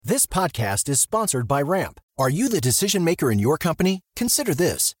This podcast is sponsored by Ramp. Are you the decision maker in your company? Consider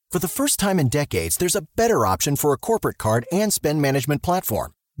this. For the first time in decades, there's a better option for a corporate card and spend management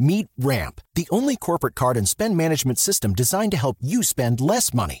platform. Meet Ramp, the only corporate card and spend management system designed to help you spend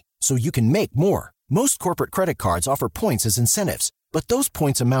less money so you can make more. Most corporate credit cards offer points as incentives, but those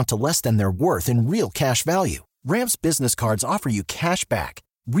points amount to less than their worth in real cash value. Ramp's business cards offer you cash back,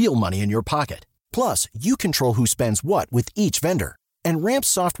 real money in your pocket. Plus, you control who spends what with each vendor. And Ramp's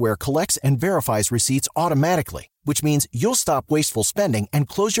software collects and verifies receipts automatically, which means you'll stop wasteful spending and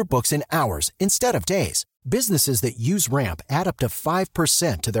close your books in hours instead of days. Businesses that use Ramp add up to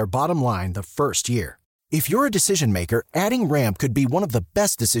 5% to their bottom line the first year. If you're a decision maker, adding Ramp could be one of the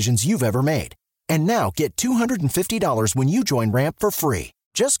best decisions you've ever made. And now get $250 when you join Ramp for free.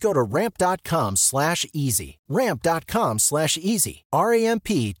 Just go to ramp.com/easy. Ramp.com/easy.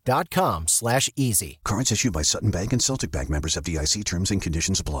 RAMP.com/easy. Cards issued by Sutton Bank and Celtic Bank, members FDIC. Terms and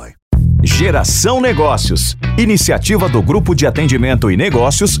conditions apply. Geração Negócios. Iniciativa do Grupo de Atendimento e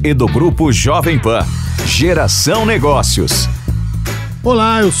Negócios e do Grupo Jovem Pan. Geração Negócios.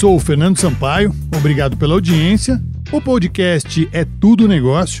 Olá, eu sou o Fernando Sampaio. Obrigado pela audiência. O podcast É Tudo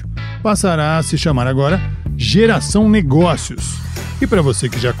Negócio passará a se chamar agora Geração Negócios. E para você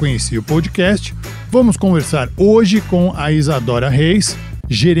que já conhecia o podcast, vamos conversar hoje com a Isadora Reis,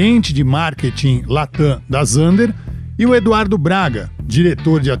 gerente de marketing Latam da Zander, e o Eduardo Braga,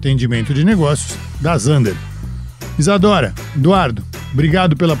 diretor de atendimento de negócios da Zander. Isadora, Eduardo,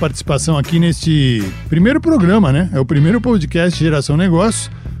 obrigado pela participação aqui neste primeiro programa, né? É o primeiro podcast Geração Negócios,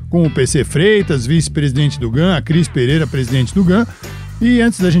 com o PC Freitas, vice-presidente do GAN, a Cris Pereira, presidente do GAN. E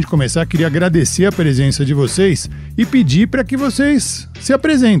antes da gente começar, queria agradecer a presença de vocês e pedir para que vocês se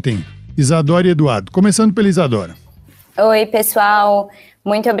apresentem. Isadora e Eduardo, começando pela Isadora. Oi, pessoal.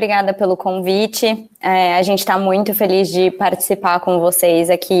 Muito obrigada pelo convite. A gente está muito feliz de participar com vocês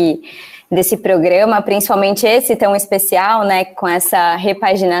aqui desse programa, principalmente esse tão especial, né, com essa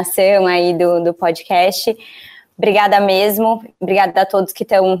repaginação aí do podcast. Obrigada mesmo. Obrigada a todos que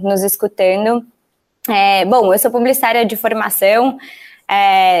estão nos escutando. Bom, eu sou publicitária de formação,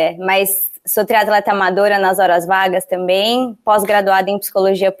 mas sou triatleta amadora nas horas vagas também, pós-graduada em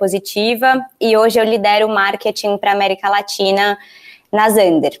psicologia positiva, e hoje eu lidero marketing para a América Latina na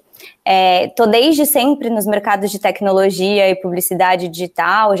Zander. Estou desde sempre nos mercados de tecnologia e publicidade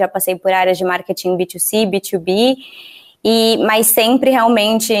digital, já passei por áreas de marketing B2C, B2B, mas sempre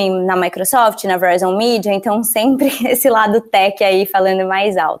realmente na Microsoft, na Verizon Media, então sempre esse lado tech aí falando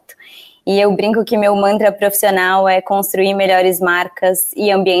mais alto. E eu brinco que meu mantra profissional é construir melhores marcas e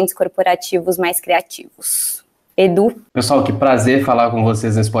ambientes corporativos mais criativos. Edu? Pessoal, que prazer falar com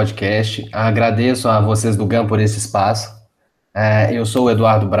vocês nesse podcast. Agradeço a vocês do GAN por esse espaço. Eu sou o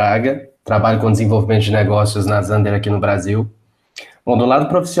Eduardo Braga, trabalho com desenvolvimento de negócios na Zander aqui no Brasil. Bom, do lado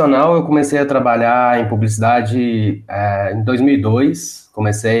profissional, eu comecei a trabalhar em publicidade em 2002.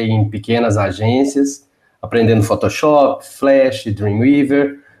 Comecei em pequenas agências, aprendendo Photoshop, Flash,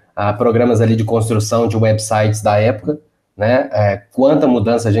 Dreamweaver, programas ali de construção de websites da época, né? Quanta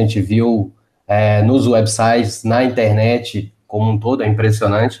mudança a gente viu nos websites, na internet como um todo, é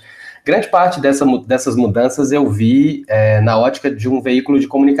impressionante. Grande parte dessas mudanças eu vi na ótica de um veículo de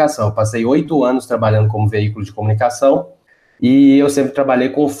comunicação. Eu passei 8 anos trabalhando como veículo de comunicação e eu sempre trabalhei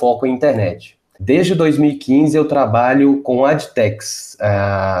com foco em internet. Desde 2015 eu trabalho com adtechs,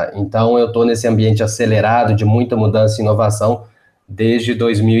 então eu estou nesse ambiente acelerado de muita mudança e inovação desde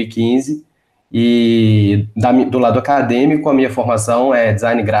 2015, e do lado acadêmico, a minha formação é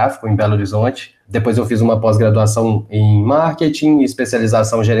design gráfico em Belo Horizonte. Depois eu fiz uma pós-graduação em marketing e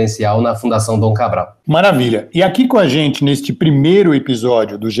especialização gerencial na Fundação Dom Cabral. Maravilha. E aqui com a gente, neste primeiro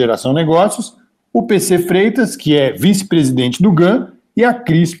episódio do Geração Negócios, o PC Freitas, que é vice-presidente do GAN, e a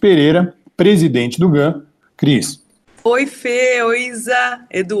Cris Pereira, presidente do GAN. Cris. Oi, Fê, oi, Isa,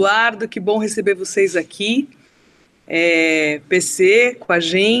 Eduardo, que bom receber vocês aqui. PC com a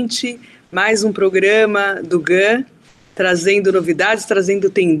gente, mais um programa do GAN, trazendo novidades, trazendo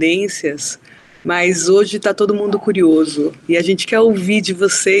tendências, mas hoje está todo mundo curioso e a gente quer ouvir de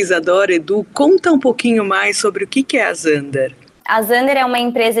vocês. Adoro, Edu, conta um pouquinho mais sobre o que é a Zander. A Zander é uma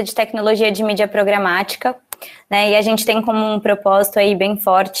empresa de tecnologia de mídia programática, né, e a gente tem como um propósito aí bem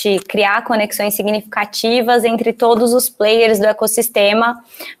forte criar conexões significativas entre todos os players do ecossistema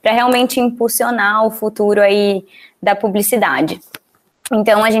para realmente impulsionar o futuro aí da publicidade.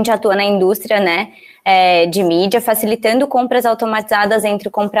 Então, a gente atua na indústria, né, de mídia, facilitando compras automatizadas entre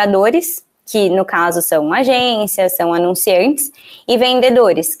compradores, que no caso são agências, são anunciantes, e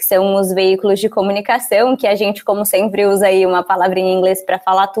vendedores, que são os veículos de comunicação, que a gente, como sempre, usa aí uma palavra em inglês para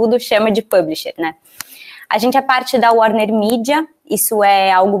falar tudo, chama de publisher, né? A gente é parte da Warner Media, isso é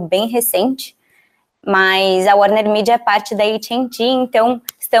algo bem recente, mas a Warner Media é parte da AT&T, então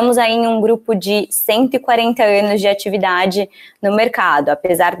estamos aí em um grupo de 140 anos de atividade no mercado,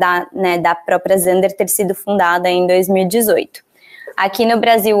 apesar da própria Zander ter sido fundada em 2018. Aqui no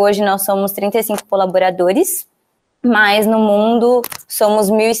Brasil, hoje, nós somos 35 colaboradores, mas no mundo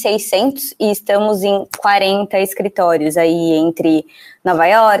somos 1.600 e estamos em 40 escritórios aí entre Nova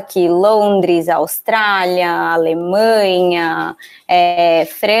York, Londres, Austrália, Alemanha,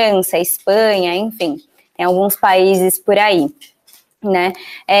 França, Espanha, enfim, tem alguns países por aí, né?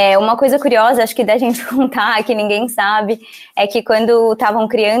 Uma coisa curiosa, acho que da gente contar, que ninguém sabe, é que quando estavam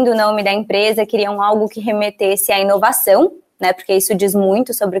criando o nome da empresa, queriam algo que remetesse à inovação, né, porque isso diz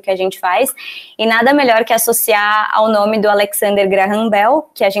muito sobre o que a gente faz, e nada melhor que associar ao nome do Alexander Graham Bell,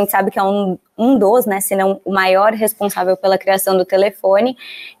 que a gente sabe que é um dos, né, se não o maior responsável pela criação do telefone,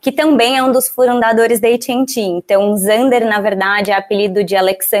 que também é um dos fundadores da AT&T. Então, Zander, na verdade, é apelido de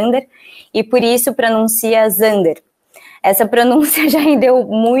Alexander, e por isso pronuncia Zander. Essa pronúncia já rendeu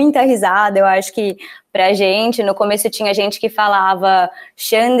muita risada, eu acho que pra gente, no começo tinha gente que falava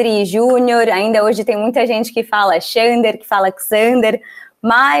Xandre Júnior, ainda hoje tem muita gente que fala Xander, que fala Xander,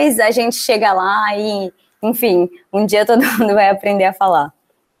 mas a gente chega lá e, enfim, um dia todo mundo vai aprender a falar.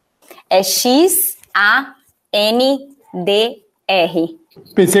 É Xandr.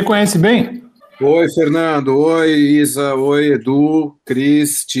 PC conhece bem? Oi, Fernando. Oi, Isa. Oi, Edu,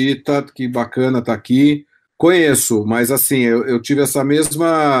 Cris, Tita, que bacana estar aqui. Conheço, mas assim, eu tive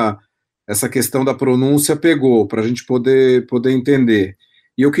essa questão da pronúncia pegou, para a gente poder entender.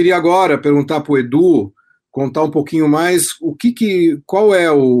 E eu queria agora perguntar para o Edu, contar um pouquinho mais qual é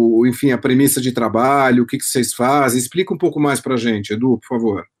enfim, a premissa de trabalho, o que vocês fazem, explica um pouco mais para a gente, Edu, por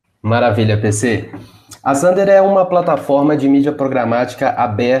favor. Maravilha, PC. A Zander é uma plataforma de mídia programática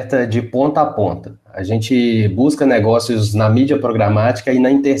aberta de ponta a ponta. A gente busca negócios na mídia programática e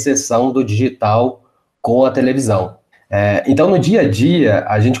na interseção do digital com a televisão. Então, no dia a dia,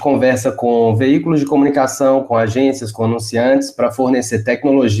 a gente conversa com veículos de comunicação, com agências, com anunciantes, para fornecer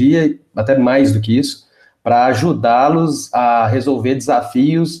tecnologia, até mais do que isso, para ajudá-los a resolver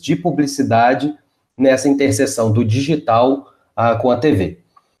desafios de publicidade nessa interseção do digital com a TV.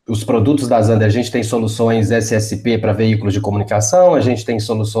 Os produtos da Zander, a gente tem soluções SSP para veículos de comunicação, a gente tem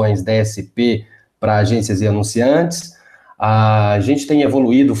soluções DSP para agências e anunciantes. A gente tem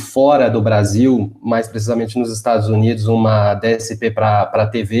evoluído fora do Brasil, mais precisamente nos Estados Unidos, uma DSP para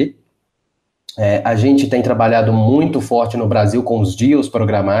TV. A gente tem trabalhado muito forte no Brasil com os deals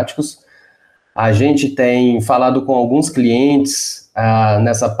programáticos. A gente tem falado com alguns clientes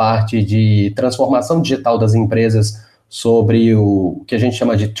nessa parte de transformação digital das empresas sobre o que a gente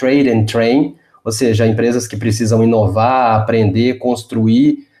chama de trade and train, ou seja, empresas que precisam inovar, aprender,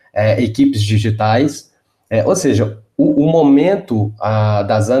 construir equipes digitais. Ou seja, o momento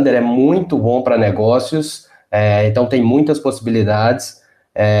da Zander é muito bom para negócios, então tem muitas possibilidades.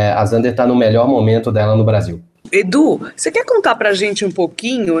 A Zander está no melhor momento dela no Brasil. Edu, você quer contar para a gente um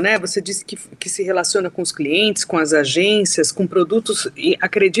pouquinho, né? Você disse que se relaciona com os clientes, com as agências, com produtos, e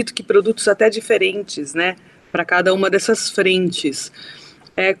acredito que produtos até diferentes, né? Para cada uma dessas frentes.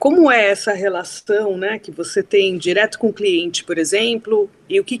 Como é essa relação, né? Que você tem direto com o cliente, por exemplo,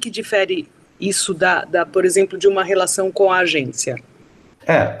 e o que difere isso por exemplo, de uma relação com a agência?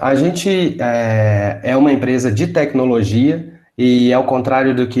 A gente é uma empresa de tecnologia e, ao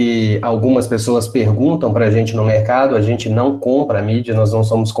contrário do que algumas pessoas perguntam para a gente no mercado, a gente não compra mídia, nós não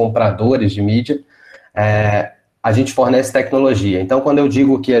somos compradores de mídia, a gente fornece tecnologia. Então, quando eu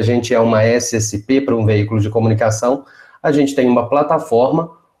digo que a gente é uma SSP para um veículo de comunicação, a gente tem uma plataforma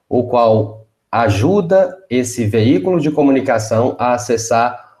o qual ajuda esse veículo de comunicação a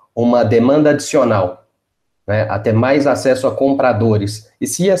acessar uma demanda adicional, né, a ter mais acesso a compradores. E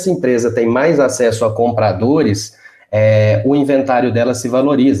se essa empresa tem mais acesso a compradores, o inventário dela se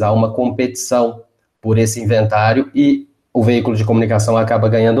valoriza, há uma competição por esse inventário e o veículo de comunicação acaba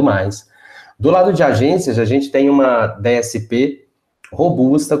ganhando mais. Do lado de agências, a gente tem uma DSP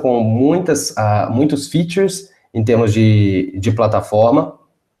robusta, com muitos features em termos de plataforma,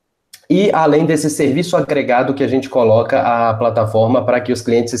 e além desse serviço agregado que a gente coloca à plataforma para que os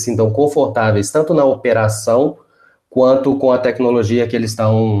clientes se sintam confortáveis, tanto na operação quanto com a tecnologia que eles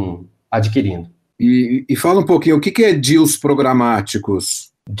estão adquirindo. E fala um pouquinho, o que é deals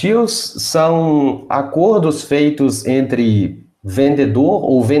programáticos? Deals são acordos feitos entre vendedor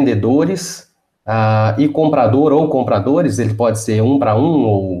ou vendedores e comprador ou compradores, ele pode ser um para um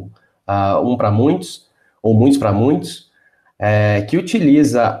ou um para muitos, ou muitos para muitos, que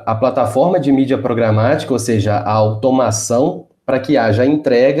utiliza a plataforma de mídia programática, ou seja, a automação, para que haja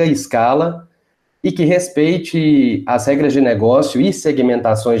entrega, escala e que respeite as regras de negócio e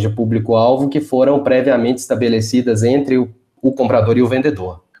segmentações de público-alvo que foram previamente estabelecidas entre o comprador e o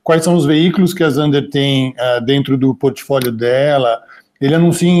vendedor. Quais são os veículos que a Zander tem dentro do portfólio dela? Ele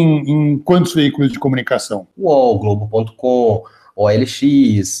anuncia em quantos veículos de comunicação? UOL, Globo.com,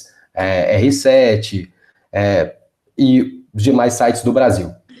 OLX, R7 e demais sites do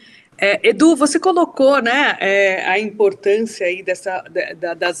Brasil. Edu, você colocou, né, a importância aí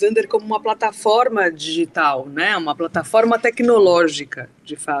da Zander como uma plataforma digital, né, uma plataforma tecnológica,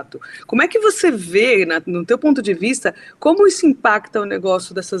 de fato. Como é que você vê, no teu ponto de vista, como isso impacta o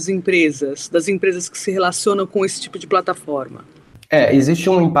negócio dessas empresas, das empresas que se relacionam com esse tipo de plataforma? Existe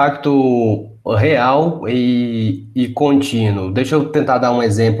um impacto real e contínuo. Deixa eu tentar dar um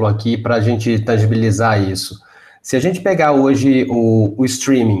exemplo aqui para a gente tangibilizar isso. Se a gente pegar hoje o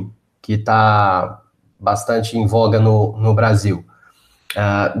streaming, que está bastante em voga no Brasil.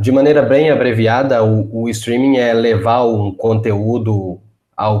 De maneira bem abreviada, o streaming é levar um conteúdo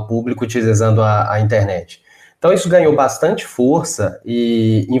ao público utilizando a internet. Então, isso ganhou bastante força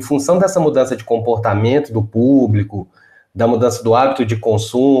e, em função dessa mudança de comportamento do público, da mudança do hábito de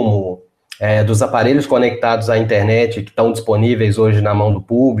consumo, dos aparelhos conectados à internet que estão disponíveis hoje na mão do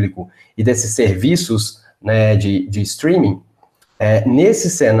público e desses serviços, né, de streaming, nesse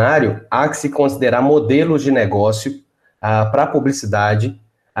cenário, há que se considerar modelos de negócio para a publicidade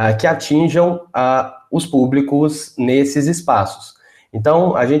que atinjam os públicos nesses espaços.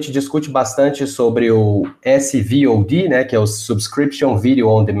 Então, a gente discute bastante sobre o SVOD, né, que é o Subscription Video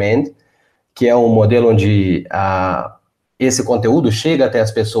On Demand, que é um modelo onde esse conteúdo chega até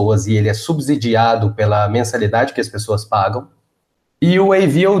as pessoas e ele é subsidiado pela mensalidade que as pessoas pagam. E o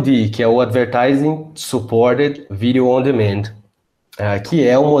AVOD, que é o Advertising Supported Video On Demand, que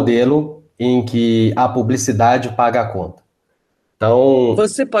é um modelo em que a publicidade paga a conta. Então,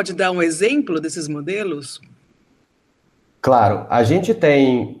 você pode dar um exemplo desses modelos? Claro, a gente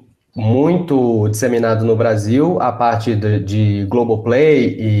tem muito disseminado no Brasil a parte de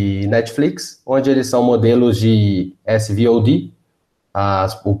Globoplay e Netflix, onde eles são modelos de SVOD,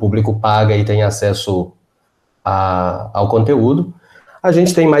 o público paga e tem acesso ao conteúdo. A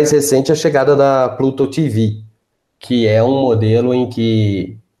gente tem mais recente a chegada da Pluto TV, que é um modelo em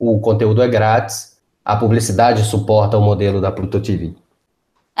que o conteúdo é grátis, a publicidade suporta o modelo da Pluto TV.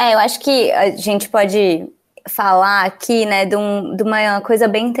 Eu acho que a gente pode falar aqui, né, de uma coisa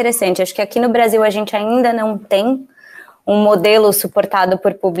bem interessante. Acho que aqui no Brasil a gente ainda não tem um modelo suportado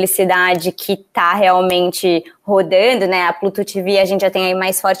por publicidade que está realmente rodando, né? A Pluto TV a gente já tem aí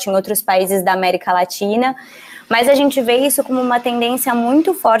mais forte em outros países da América Latina, mas a gente vê isso como uma tendência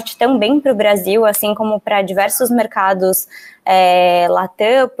muito forte também para o Brasil, assim como para diversos mercados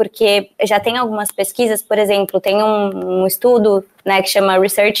Latam, porque já tem algumas pesquisas, por exemplo, tem um estudo, né, que chama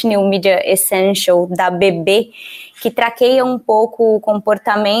Research New Media Essential, da BB, que traqueia um pouco o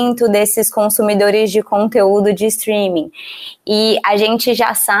comportamento desses consumidores de conteúdo de streaming. E a gente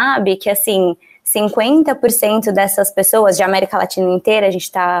já sabe que, assim, 50% dessas pessoas, de América Latina inteira,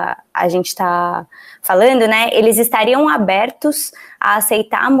 a gente tá falando, né, eles estariam abertos a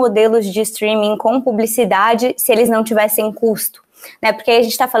aceitar modelos de streaming com publicidade se eles não tivessem custo, né, porque a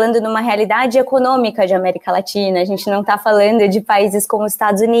gente está falando de uma realidade econômica de América Latina, a gente não está falando de países como os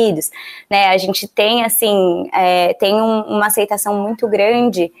Estados Unidos, né, a gente tem, assim, uma aceitação muito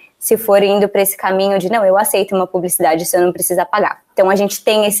grande se for indo para esse caminho de, não, eu aceito uma publicidade se eu não precisar pagar. Então, a gente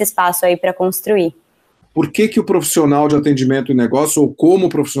tem esse espaço aí para construir. Por que o profissional de atendimento em negócios, ou como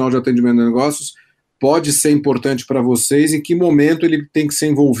profissional de atendimento em negócios, pode ser importante para vocês? Em que momento ele tem que ser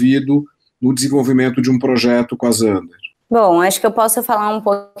envolvido no desenvolvimento de um projeto com a Zander? Bom, acho que eu posso falar um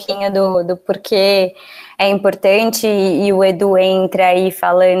pouquinho do porquê é importante e o Edu entra aí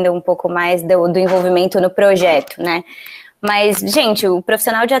falando um pouco mais do envolvimento no projeto, né? Mas, gente, o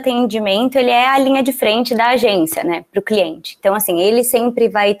profissional de atendimento, ele é a linha de frente da agência, né, para o cliente. Então, assim, ele sempre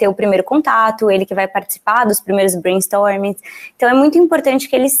vai ter o primeiro contato, ele que vai participar dos primeiros brainstormings. Então, é muito importante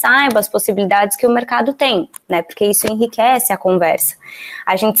que ele saiba as possibilidades que o mercado tem, né, porque isso enriquece a conversa.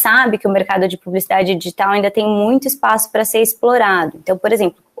 A gente sabe que o mercado de publicidade digital ainda tem muito espaço para ser explorado. Então, por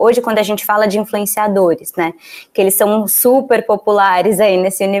exemplo, hoje, quando a gente fala de influenciadores, né, que eles são super populares aí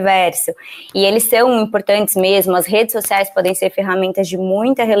nesse universo, e eles são importantes mesmo, as redes sociais podem ser ferramentas de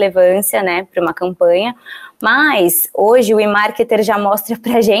muita relevância, né, para uma campanha, mas hoje o eMarketer já mostra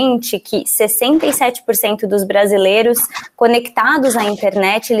pra gente que 67% dos brasileiros conectados à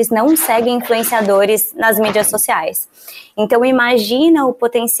internet, eles não seguem influenciadores nas mídias sociais. Então imagina o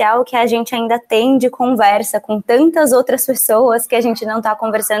potencial que a gente ainda tem de conversa com tantas outras pessoas que a gente não está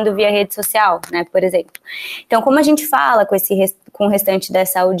conversando passando via rede social, né, por exemplo. Então, como a gente fala com o restante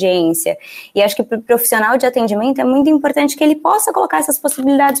dessa audiência? E acho que para o profissional de atendimento é muito importante que ele possa colocar essas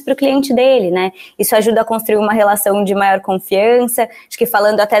possibilidades para o cliente dele, né? Isso ajuda a construir uma relação de maior confiança. Acho que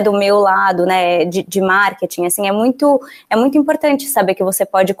falando até do meu lado, né, de marketing, assim, é muito importante saber que você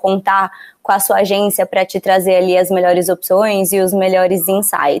pode contar com a sua agência para te trazer ali as melhores opções e os melhores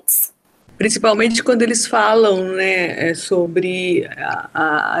insights. Principalmente quando eles falam, né, sobre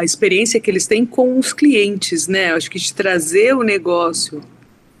a experiência que eles têm com os clientes, né? Acho que de trazer o negócio,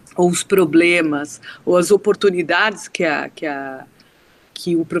 ou os problemas, ou as oportunidades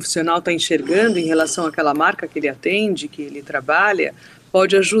que o profissional está enxergando em relação àquela marca que ele atende, que ele trabalha,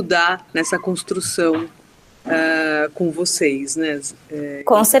 pode ajudar nessa construção com vocês, né?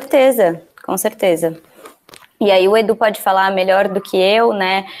 Com certeza, com certeza. E aí o Edu pode falar melhor do que eu,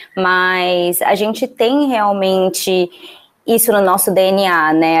 né, mas a gente tem realmente isso no nosso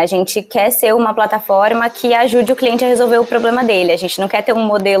DNA, né, a gente quer ser uma plataforma que ajude o cliente a resolver o problema dele, a gente não quer ter um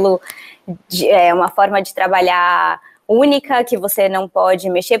modelo, uma forma de trabalhar única que você não pode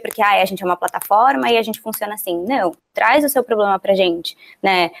mexer porque a gente é uma plataforma e a gente funciona assim. Não, traz o seu problema pra gente,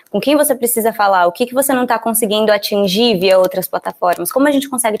 né? Com quem você precisa falar, o que você não está conseguindo atingir via outras plataformas, como a gente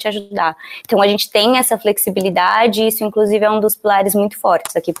consegue te ajudar. Então a gente tem essa flexibilidade e isso inclusive é um dos pilares muito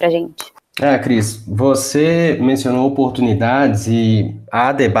fortes aqui pra gente. Cris, você mencionou oportunidades e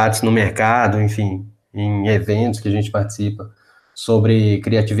há debates no mercado, enfim, em eventos que a gente participa, sobre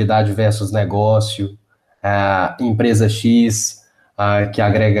criatividade versus negócio, a empresa X que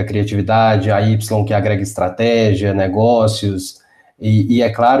agrega criatividade, a Y que agrega estratégia, negócios, e é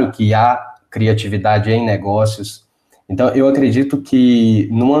claro que há criatividade em negócios. Então, eu acredito que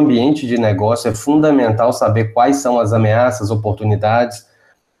no ambiente de negócio é fundamental saber quais são as ameaças, oportunidades.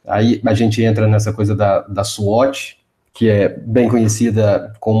 Aí a gente entra nessa coisa da SWOT, que é bem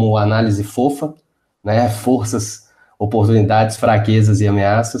conhecida como análise fofa, né? Forças, oportunidades, fraquezas e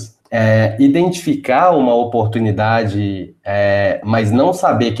ameaças. Identificar uma oportunidade, mas não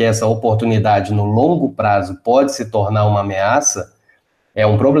saber que essa oportunidade no longo prazo pode se tornar uma ameaça, é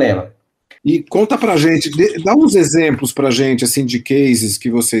um problema. E conta pra gente, dá uns exemplos pra gente, assim, de cases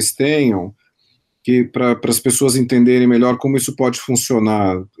que vocês tenham, que para as pessoas entenderem melhor como isso pode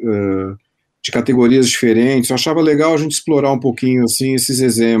funcionar, de categorias diferentes. Eu achava legal a gente explorar um pouquinho, assim, esses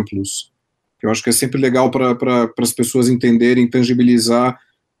exemplos. Eu acho que é sempre legal para as pessoas entenderem, tangibilizar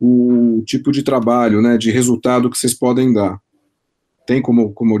o tipo de trabalho, né, de resultado que vocês podem dar. Tem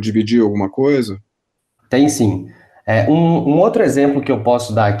como dividir alguma coisa? Tem sim. Um outro exemplo que eu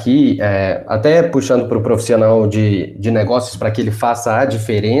posso dar aqui, até puxando para o profissional de negócios para que ele faça a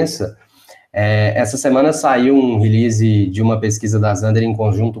diferença, essa semana saiu um release de uma pesquisa da Zander em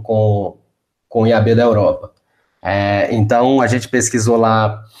conjunto com o IAB da Europa. Então, a gente pesquisou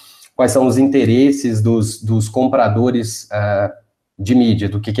lá quais são os interesses dos compradores de mídia,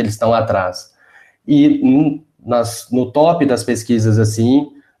 do que eles estão atrás. E no top das pesquisas,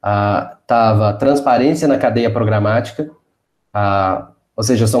 assim, estava transparência na cadeia programática, ou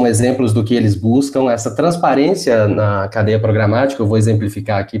seja, são exemplos do que eles buscam. Essa transparência na cadeia programática, eu vou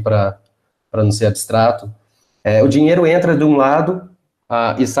exemplificar aqui para não ser abstrato. O dinheiro entra de um lado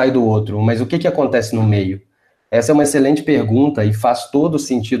e sai do outro, mas o que acontece no meio? Essa é uma excelente pergunta e faz todo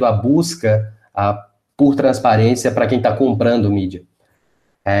sentido a busca por transparência para quem está comprando mídia.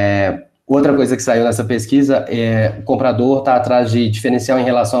 Outra coisa que saiu nessa pesquisa o comprador está atrás de diferencial em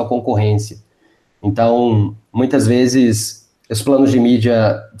relação à concorrência. Então, muitas vezes, os planos de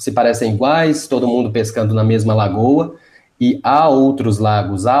mídia se parecem iguais, todo mundo pescando na mesma lagoa, e há outros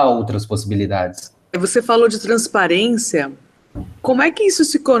lagos, há outras possibilidades. Você falou de transparência. Como é que isso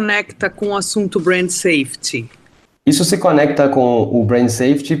se conecta com o assunto brand safety? Isso se conecta com o brand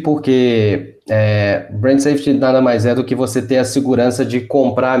safety porque brand safety nada mais é do que você ter a segurança de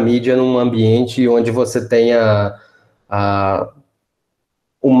comprar a mídia num ambiente onde você tenha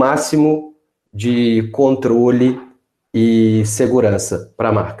o máximo de controle e segurança para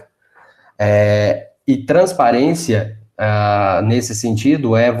a marca. E transparência, nesse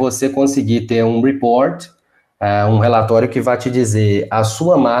sentido, é você conseguir ter um report, um relatório que vai te dizer a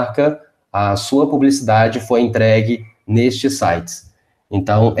sua marca, a sua publicidade foi entregue nestes sites.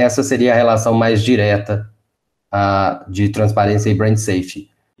 Então, essa seria a relação mais direta de transparência e brand safety.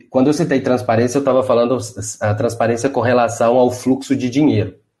 Quando eu citei transparência, eu estava falando a transparência com relação ao fluxo de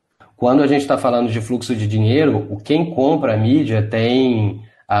dinheiro. Quando a gente está falando de fluxo de dinheiro, quem compra a mídia tem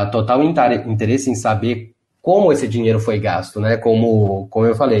total interesse em saber como esse dinheiro foi gasto, né? Como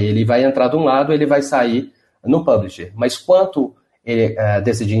eu falei, ele vai entrar de um lado, ele vai sair no publisher. Mas quanto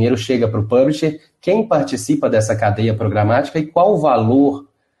desse dinheiro chega para o publisher, quem participa dessa cadeia programática e qual o valor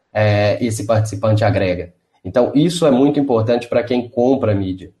esse participante agrega. Então, isso é muito importante para quem compra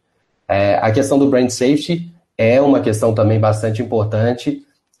mídia. A questão do brand safety é uma questão também bastante importante,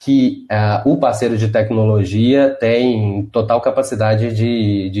 que o parceiro de tecnologia tem total capacidade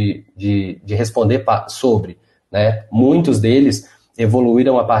de responder sobre, né? Muitos deles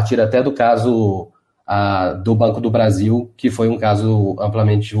evoluíram a partir até do caso do Banco do Brasil, que foi um caso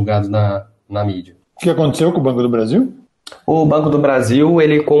amplamente divulgado na mídia. O que aconteceu com o Banco do Brasil? O Banco do Brasil,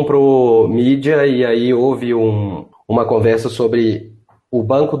 ele comprou mídia e aí houve uma conversa sobre o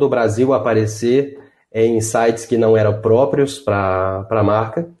Banco do Brasil aparecer em sites que não eram próprios para a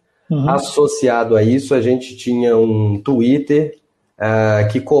marca. Uhum. Associado a isso, a gente tinha um Twitter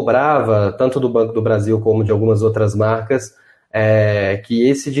que cobrava, tanto do Banco do Brasil como de algumas outras marcas, que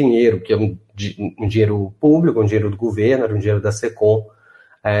esse dinheiro, que é um dinheiro público, um dinheiro do governo, era um dinheiro da SECOM,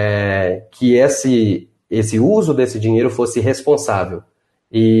 que esse uso desse dinheiro fosse responsável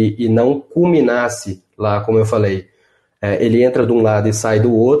e não culminasse lá, como eu falei, ele entra de um lado e sai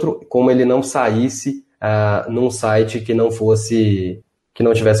do outro, como ele não saísse num site que não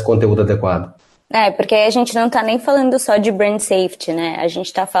tivesse conteúdo adequado. Porque a gente não está nem falando só de brand safety, né? A gente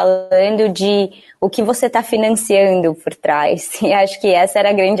está falando de o que você está financiando por trás. E acho que essa era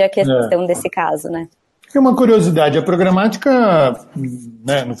a grande questão desse caso, né? É uma curiosidade, a programática,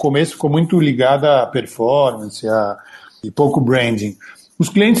 né, no começo ficou muito ligada à performance e pouco branding. Os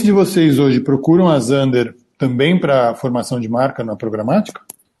clientes de vocês hoje procuram a Zander também para formação de marca na programática?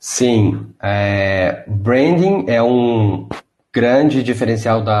 Sim, branding é um grande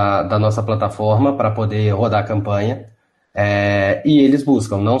diferencial da nossa plataforma para poder rodar a campanha, e eles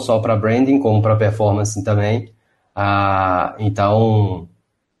buscam não só para branding, como para performance também. Então,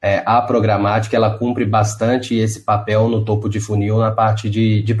 a programática ela cumpre bastante esse papel no topo de funil na parte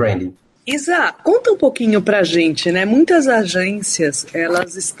de branding. Isa, conta um pouquinho pra gente, né? Muitas agências,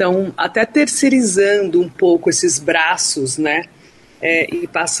 elas estão até terceirizando um pouco esses braços, né? E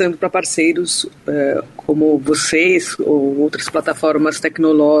passando para parceiros como vocês ou outras plataformas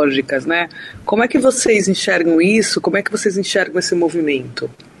tecnológicas, né? Como é que vocês enxergam isso? Como é que vocês enxergam esse movimento?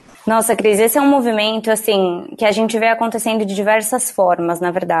 Nossa, Cris, esse é um movimento, assim, que a gente vê acontecendo de diversas formas, na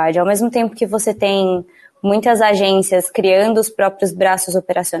verdade. Ao mesmo tempo que você tem muitas agências criando os próprios braços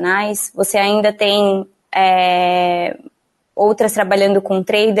operacionais, você ainda tem outras trabalhando com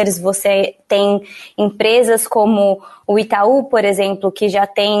traders, você tem empresas como o Itaú, por exemplo, que já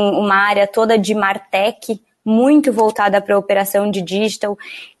tem uma área toda de Martech, muito voltada para a operação de digital.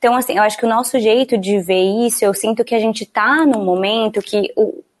 Então, assim, eu acho que o nosso jeito de ver isso, eu sinto que a gente está num momento que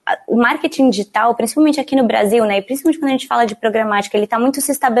o marketing digital, principalmente aqui no Brasil, né, e principalmente quando a gente fala de programática, ele está muito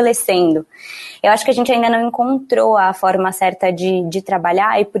se estabelecendo. Eu acho que a gente ainda não encontrou a forma certa de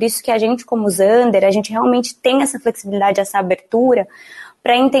trabalhar, e por isso que a gente, como Zander, a gente realmente tem essa flexibilidade, essa abertura,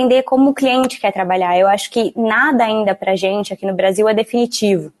 para entender como o cliente quer trabalhar. Eu acho que nada ainda para a gente aqui no Brasil é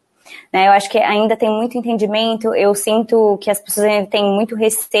definitivo. Né, eu acho que ainda tem muito entendimento, eu sinto que as pessoas ainda têm muito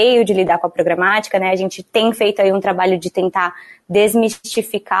receio de lidar com a programática, né? A gente tem feito aí um trabalho de tentar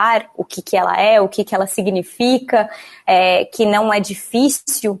desmistificar o que ela é, o que ela significa, que não é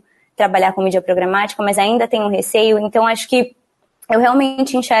difícil trabalhar com mídia programática, mas ainda tem um receio. Então acho que eu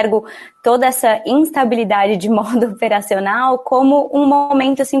realmente enxergo toda essa instabilidade de modo operacional como um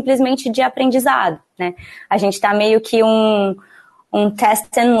momento simplesmente de aprendizado, né? A gente está meio que um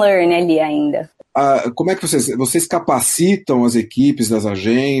test and learn ali ainda. Como é que vocês capacitam as equipes das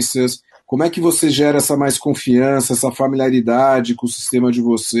agências? Como é que você gera essa mais confiança, essa familiaridade com o sistema de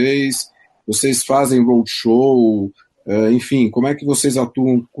vocês? Vocês fazem roadshow? Enfim, como é que vocês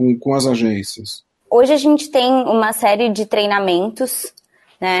atuam com as agências? Hoje a gente tem uma série de treinamentos,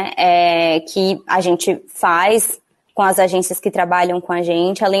 né, que a gente faz com as agências que trabalham com a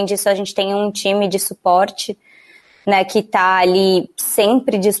gente. Além disso, a gente tem um time de suporte, né, que está ali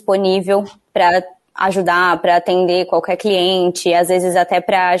sempre disponível para ajudar, para atender qualquer cliente, às vezes até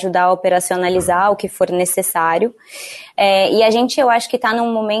para ajudar a operacionalizar o que for necessário. E a gente, eu acho que está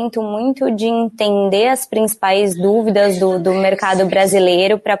num momento muito de entender as principais dúvidas do mercado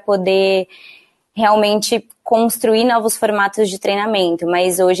brasileiro para poder realmente construir novos formatos de treinamento,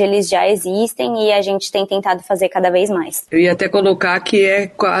 mas hoje eles já existem e a gente tem tentado fazer cada vez mais. Eu ia até colocar que é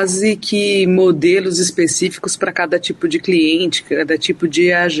quase que modelos específicos para cada tipo de cliente, cada tipo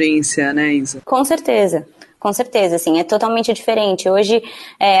de agência, né, Isa? Com certeza, assim, é totalmente diferente. Hoje,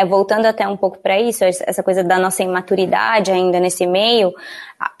 voltando até um pouco para isso, essa coisa da nossa imaturidade ainda nesse meio,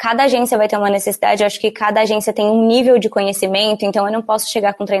 cada agência vai ter uma necessidade, eu acho que cada agência tem um nível de conhecimento, então eu não posso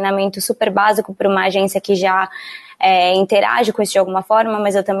chegar com um treinamento super básico para uma agência que já interage com isso de alguma forma,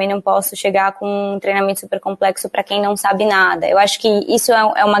 mas eu também não posso chegar com um treinamento super complexo para quem não sabe nada. Eu acho que isso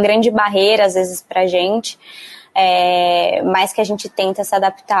é uma grande barreira, às vezes, para a gente, mas que a gente tenta se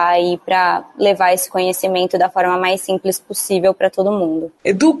adaptar aí para levar esse conhecimento da forma mais simples possível para todo mundo.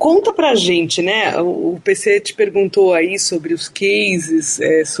 Edu, conta pra gente, né? O PC te perguntou aí sobre os cases,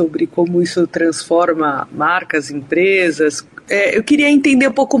 sobre como isso transforma marcas, empresas. Eu queria entender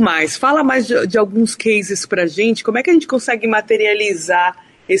um pouco mais. Fala mais de alguns cases pra gente. Como é que a gente consegue materializar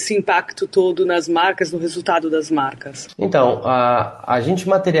esse impacto todo nas marcas, no resultado das marcas? Então, a gente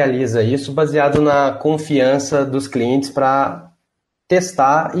materializa isso baseado na confiança dos clientes para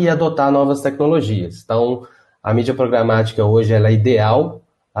testar e adotar novas tecnologias. Então, a mídia programática hoje ela é ideal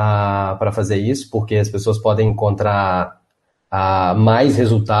para fazer isso, porque as pessoas podem encontrar mais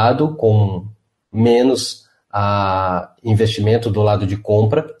resultado com menos investimento do lado de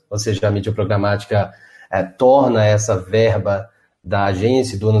compra, ou seja, a mídia programática torna essa verba da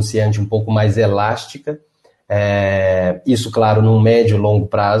agência e do anunciante um pouco mais elástica, isso, claro, num médio e longo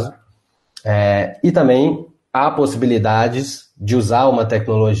prazo, e também há possibilidades de usar uma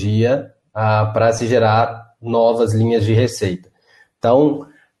tecnologia para se gerar novas linhas de receita. Então,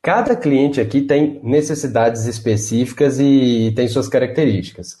 cada cliente aqui tem necessidades específicas e tem suas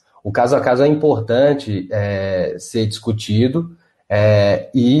características. O caso a caso é importante ser discutido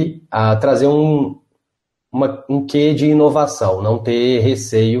e trazer um quê de inovação, não ter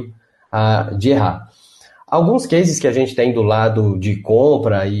receio de errar. Alguns cases que a gente tem do lado de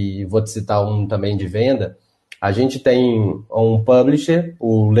compra, e vou te citar um também de venda, a gente tem um publisher,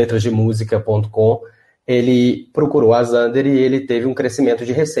 o letrasdemusica.com, ele procurou a Zander e ele teve um crescimento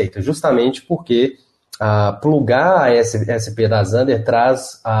de receita, justamente porque plugar a SP da Zander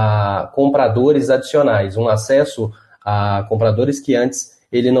traz compradores adicionais, um acesso a compradores que antes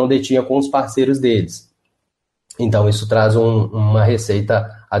ele não detinha com os parceiros deles. Então, isso traz uma receita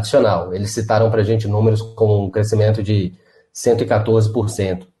adicional. Eles citaram para a gente números com um crescimento de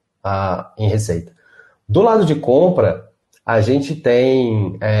 114% em receita. Do lado de compra, a gente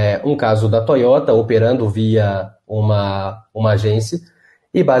tem um caso da Toyota operando via uma agência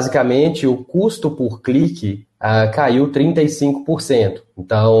e, basicamente, o custo por clique caiu 35%.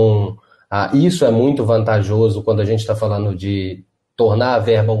 Então, isso é muito vantajoso quando a gente está falando de tornar a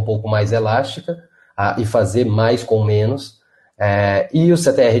verba um pouco mais elástica, e fazer mais com menos. E o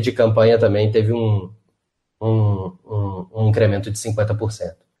CTR de campanha também teve um incremento de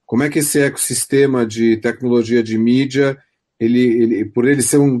 50%. Como é que esse ecossistema de tecnologia de mídia, por ele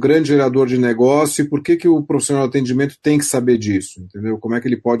ser um grande gerador de negócio, por que o profissional de atendimento tem que saber disso? Entendeu? Como é que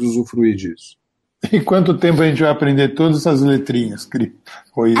ele pode usufruir disso? E quanto tempo a gente vai aprender todas essas letrinhas, Cris?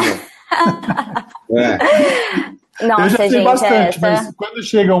 Nossa, eu já sei gente, bastante, mas quando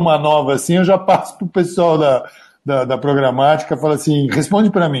chega uma nova assim, eu já passo pro pessoal da programática, falo assim, responde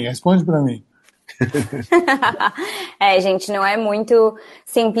para mim. Gente, não é muito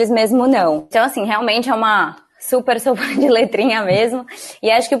simples mesmo, não. Então, assim, realmente é uma super de letrinha mesmo,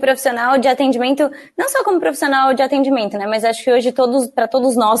 e acho que o profissional de atendimento, não só como profissional de atendimento, né, mas acho que hoje para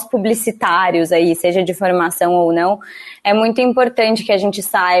todos nós publicitários aí, seja de formação ou não, é muito importante que a gente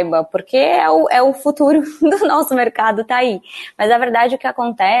saiba, porque é o futuro do nosso mercado, tá aí. Mas a verdade o que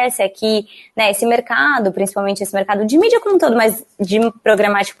acontece é que, né, esse mercado, principalmente esse mercado de mídia como um todo, mas de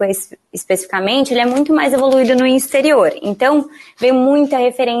programático especificamente, ele é muito mais evoluído no exterior, então vem muita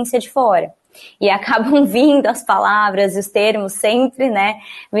referência de fora. E acabam vindo as palavras e os termos sempre, né,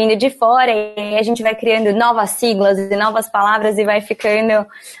 vindo de fora, e a gente vai criando novas siglas e novas palavras e vai ficando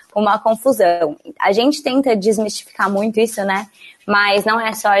uma confusão. A gente tenta desmistificar muito isso, né, mas não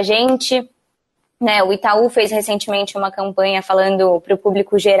é só a gente, né, o Itaú fez recentemente uma campanha falando para o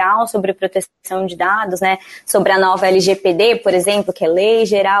público geral sobre proteção de dados, né, sobre a nova LGPD, por exemplo, que é Lei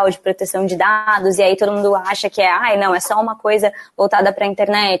Geral de Proteção de Dados, e aí todo mundo acha que não, é só uma coisa voltada para a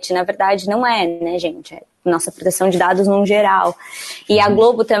internet. Na verdade, não é, né, gente? É nossa proteção de dados num geral. E a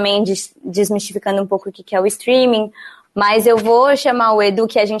Globo também desmistificando um pouco o que é o streaming, mas eu vou chamar o Edu,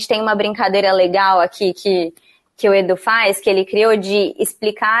 que a gente tem uma brincadeira legal aqui que o Edu faz, que ele criou de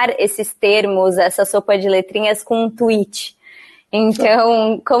explicar esses termos, essa sopa de letrinhas com um tweet.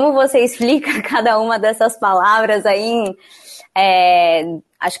 Então, como você explica cada uma dessas palavras aí em,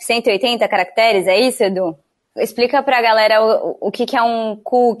 acho que 180 caracteres, é isso, Edu? Explica pra galera o que é um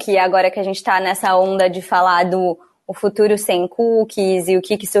cookie, agora que a gente tá nessa onda de falar do o futuro sem cookies e o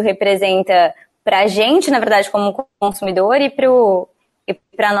que isso representa pra gente, na verdade, como consumidor e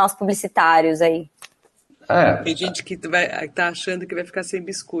pra nós publicitários aí. Tem gente que tá achando que vai ficar sem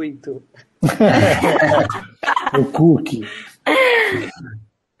biscoito. O cookie.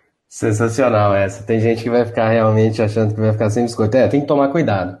 Sensacional essa. Tem gente que vai ficar realmente achando que vai ficar sem biscoito. Tem que tomar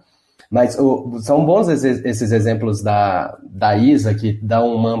cuidado. Mas são bons esses exemplos da ISA, que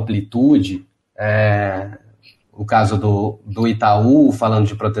dão uma amplitude. O caso do Itaú, falando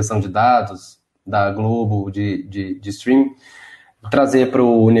de proteção de dados, da Globo, de streaming, trazer para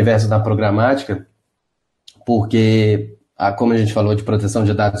o universo da programática, porque, como a gente falou de proteção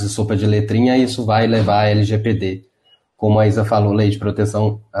de dados e sopa de letrinha, isso vai levar a LGPD. Como a Isa falou, Lei de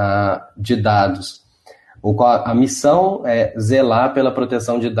Proteção de Dados. A missão é zelar pela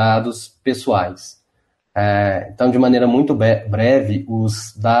proteção de dados pessoais. Então, de maneira muito breve,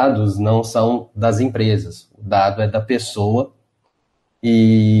 os dados não são das empresas. O dado é da pessoa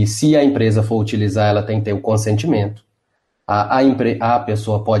e, se a empresa for utilizar, ela tem que ter o consentimento. A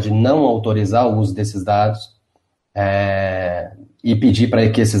pessoa pode não autorizar o uso desses dados e pedir para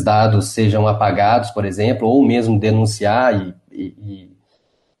que esses dados sejam apagados, por exemplo, ou mesmo denunciar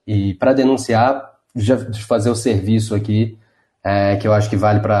e para denunciar, já fazer o serviço aqui, que eu acho que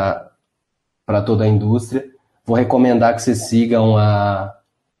vale para toda a indústria. Vou recomendar que vocês sigam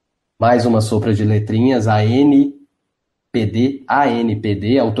mais uma sopra de letrinhas, a ANPD,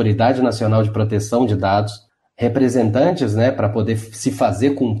 Autoridade Nacional de Proteção de Dados, representantes, né, para poder se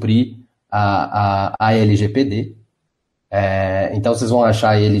fazer cumprir a LGPD. Então vocês vão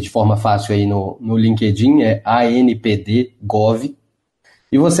achar ele de forma fácil aí no LinkedIn, é ANPD.gov.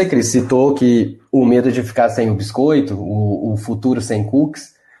 E você, Cris, citou que o medo de ficar sem o biscoito, o futuro sem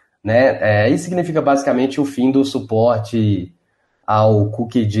cookies, né? Isso significa basicamente o fim do suporte ao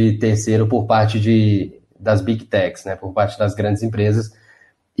cookie de terceiro por parte das Big Techs, né? Por parte das grandes empresas.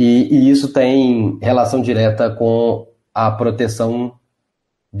 E isso tem relação direta com a proteção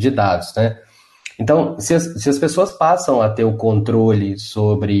de dados, né? Então, se as pessoas passam a ter o controle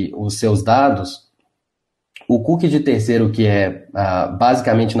sobre os seus dados, o cookie de terceiro, que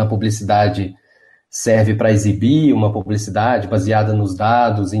basicamente na publicidade serve para exibir uma publicidade baseada nos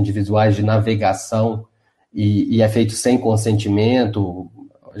dados individuais de navegação e é feito sem consentimento.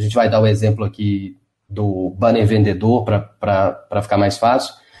 A gente vai dar o exemplo aqui do banner vendedor para ficar mais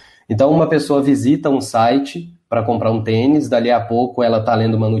fácil. Então, uma pessoa visita um site para comprar um tênis, dali a pouco ela está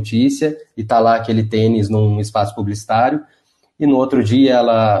lendo uma notícia e está lá aquele tênis num espaço publicitário, e no outro dia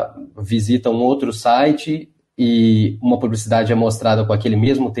ela visita um outro site e uma publicidade é mostrada com aquele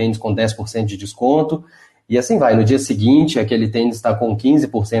mesmo tênis com 10% de desconto, e assim vai. No dia seguinte, aquele tênis está com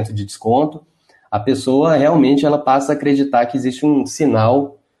 15% de desconto. A pessoa realmente ela passa a acreditar que existe um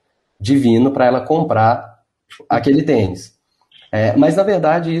sinal divino para ela comprar aquele tênis. Mas, na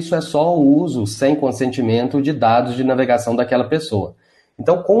verdade, isso é só o uso sem consentimento de dados de navegação daquela pessoa.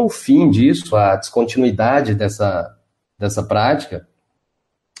 Então, com o fim disso, a descontinuidade dessa prática,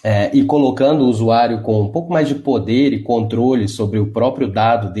 e colocando o usuário com um pouco mais de poder e controle sobre o próprio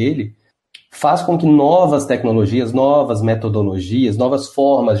dado dele, faz com que novas tecnologias, novas metodologias, novas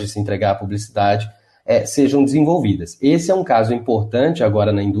formas de se entregar a publicidade sejam desenvolvidas. Esse é um caso importante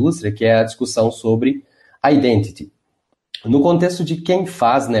agora na indústria, que é a discussão sobre identity. No contexto de quem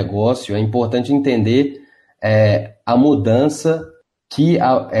faz negócio, é importante entender a mudança que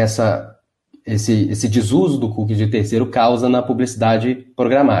esse desuso do cookie de terceiro causa na publicidade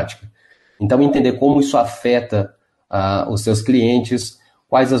programática. Então, entender como isso afeta os seus clientes,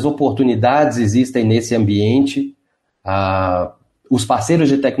 quais as oportunidades existem nesse ambiente, os parceiros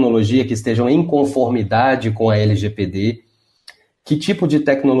de tecnologia que estejam em conformidade com a LGPD, que tipo de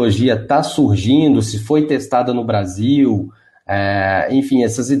tecnologia está surgindo, se foi testada no Brasil, enfim,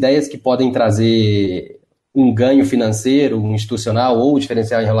 essas ideias que podem trazer um ganho financeiro, um institucional ou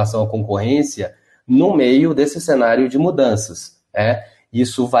diferencial em relação à concorrência no meio desse cenário de mudanças.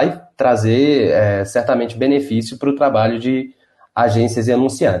 Isso vai trazer certamente benefício para o trabalho de agências e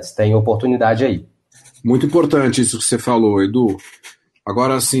anunciantes. Tem oportunidade aí. Muito importante isso que você falou, Edu.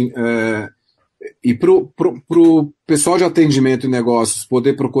 Agora, assim, e para o pessoal de atendimento e negócios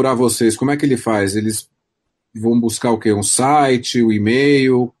poder procurar vocês, como é que ele faz? Eles vão buscar o quê? Um site, um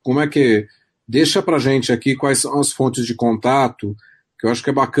e-mail? Como é que... Deixa para a gente aqui quais são as fontes de contato, que eu acho que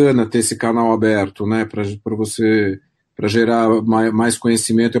é bacana ter esse canal aberto, né, para gerar mais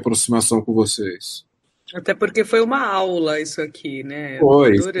conhecimento e aproximação com vocês. Até porque foi uma aula isso aqui, né?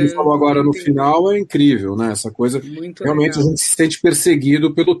 Foi, isso que ele falou agora no final é incrível, né? Essa coisa, muito realmente legal. A gente se sente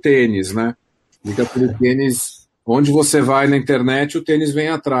perseguido pelo tênis, né? Fica pelo tênis, onde você vai na internet, o tênis vem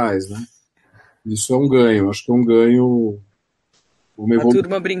atrás, né? Isso é um ganho, acho que é um ganho... A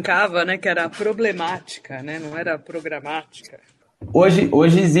turma brincava, né, que era problemática, né? Não era programática. Hoje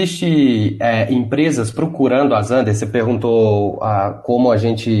existe empresas procurando a Zander. Você perguntou como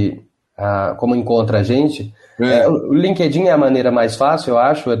encontra a gente. O LinkedIn é a maneira mais fácil, eu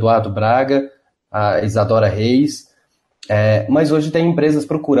acho, o Eduardo Braga, a Isadora Reis, mas hoje tem empresas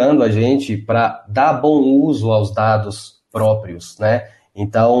procurando a gente para dar bom uso aos dados próprios, né?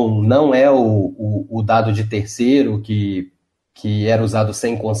 Então, não é o dado de terceiro que era usado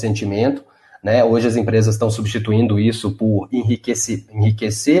sem consentimento, né? Hoje as empresas estão substituindo isso por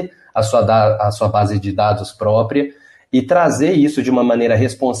enriquecer a sua base de dados própria e trazer isso de uma maneira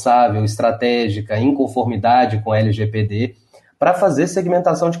responsável, estratégica, em conformidade com a LGPD, para fazer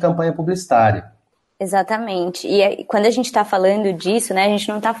segmentação de campanha publicitária. Exatamente. E quando a gente está falando disso, né, a gente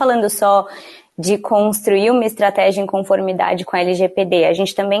não está falando só de construir uma estratégia em conformidade com a LGPD, a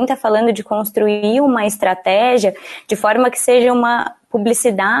gente também está falando de construir uma estratégia de forma que seja uma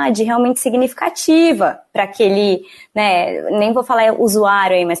publicidade realmente significativa para aquele, né, nem vou falar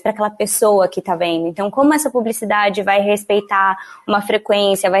usuário aí, mas para aquela pessoa que está vendo. Então, como essa publicidade vai respeitar uma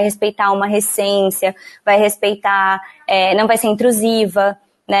frequência, vai respeitar uma recência, vai respeitar, não vai ser intrusiva,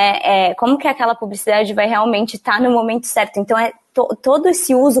 né, como que aquela publicidade vai realmente estar no momento certo. Então, todo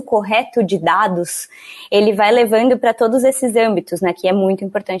esse uso correto de dados, ele vai levando para todos esses âmbitos, né, que é muito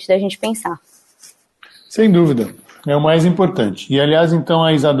importante da gente pensar. Sem dúvida, é o mais importante. E, aliás, então,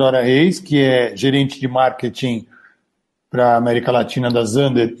 a Isadora Reis, que é gerente de marketing para a América Latina da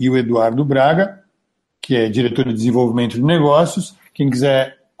Zander, e o Eduardo Braga, que é diretor de desenvolvimento de negócios. Quem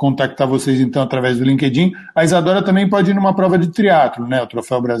quiser contactar vocês, então, através do LinkedIn. A Isadora também pode ir numa prova de triatlo, né? O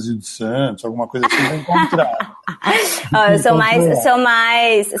Troféu Brasil de Santos, alguma coisa assim, vai encontrar. Eu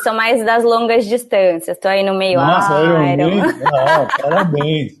sou mais das longas distâncias. Estou aí no meio. Nossa,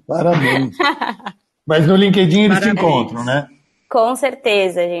 parabéns. Mas no LinkedIn eles te encontram, né? Com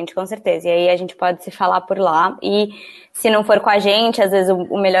certeza, gente, com certeza. E aí a gente pode se falar por lá. E se não for com a gente, às vezes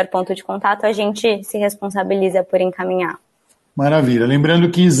o melhor ponto de contato, a gente se responsabiliza por encaminhar. Maravilha. Lembrando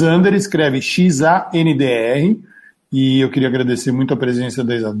que Zander escreve Xandr, e eu queria agradecer muito a presença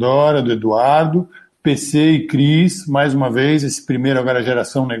da Isadora, do Eduardo, PC e Cris, mais uma vez, esse primeiro agora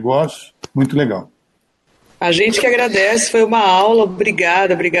Geração Negócios, muito legal. A gente que agradece, foi uma aula,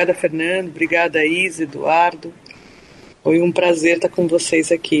 obrigada Fernando, obrigada Isa, Eduardo, foi um prazer estar com vocês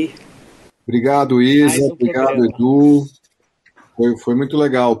aqui. Obrigado Isa, obrigado Edu. Foi muito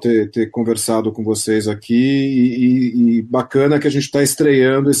legal ter conversado com vocês aqui e bacana que a gente está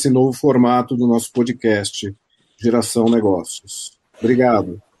estreando esse novo formato do nosso podcast, Geração Negócios.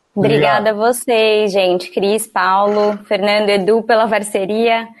 Obrigado. Obrigada a vocês, gente. Cris, Paulo, Fernando, Edu, pela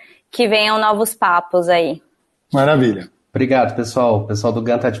parceria. Que venham novos papos aí. Maravilha. Obrigado, pessoal. O pessoal do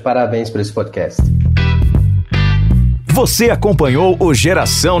GAN está de parabéns por esse podcast. Você acompanhou o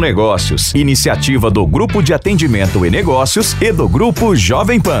Geração Negócios, iniciativa do Grupo de Atendimento e Negócios e do Grupo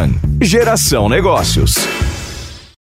Jovem Pan. Geração Negócios.